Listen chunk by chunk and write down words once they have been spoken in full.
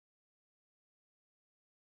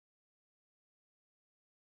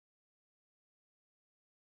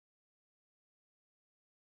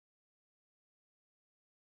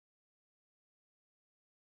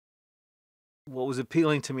what was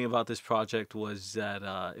appealing to me about this project was that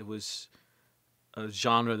it was a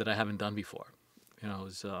genre that I haven't done before. You know, it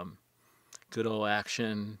was good old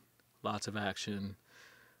action, lots of action,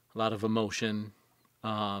 a lot of emotion,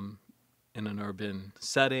 in an urban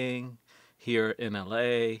setting here in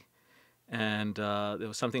LA. And there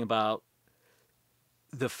was something about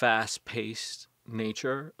the fast-paced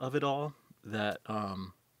nature of it all that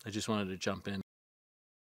I just wanted to jump in.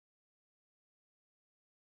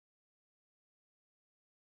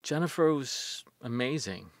 Jennifer was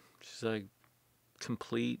amazing. She's like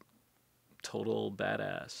complete, total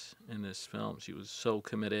badass in this film. She was so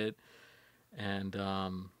committed, and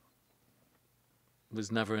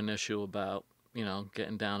was never an issue about, you know,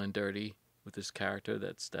 getting down and dirty with this character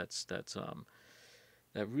that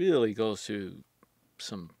really goes through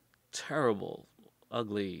some terrible,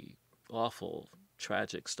 ugly, awful,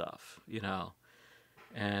 tragic stuff, you know.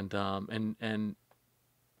 And I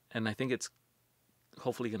think it's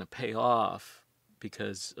hopefully going to pay off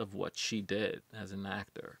because of what she did as an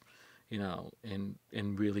actor, you know, in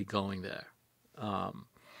really going there,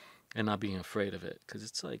 and not being afraid of it, because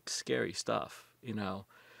it's like scary stuff, you know.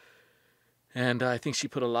 And I think she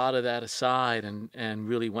put a lot of that aside and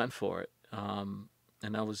really went for it, and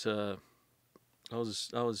that was a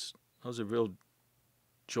real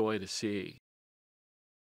joy to see.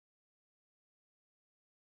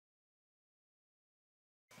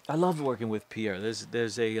 I love working with Pierre.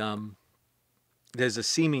 There's a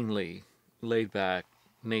seemingly laid back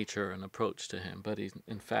nature and approach to him, but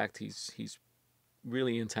in fact he's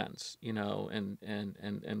really intense, you know, and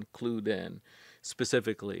clued in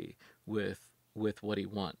specifically with what he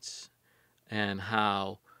wants and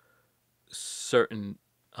how certain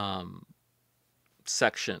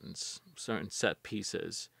sections, certain set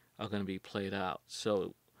pieces are going to be played out.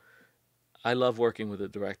 So I love working with a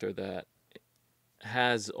director that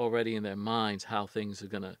has already in their minds how things are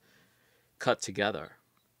going to cut together,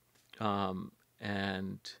 and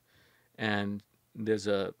there's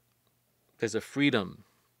a freedom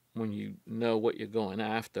when you know what you're going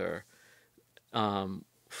after,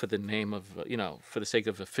 for the name of, you know, for the sake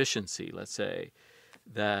of efficiency, let's say,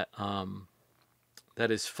 that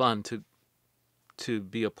that is fun to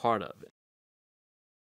be a part of.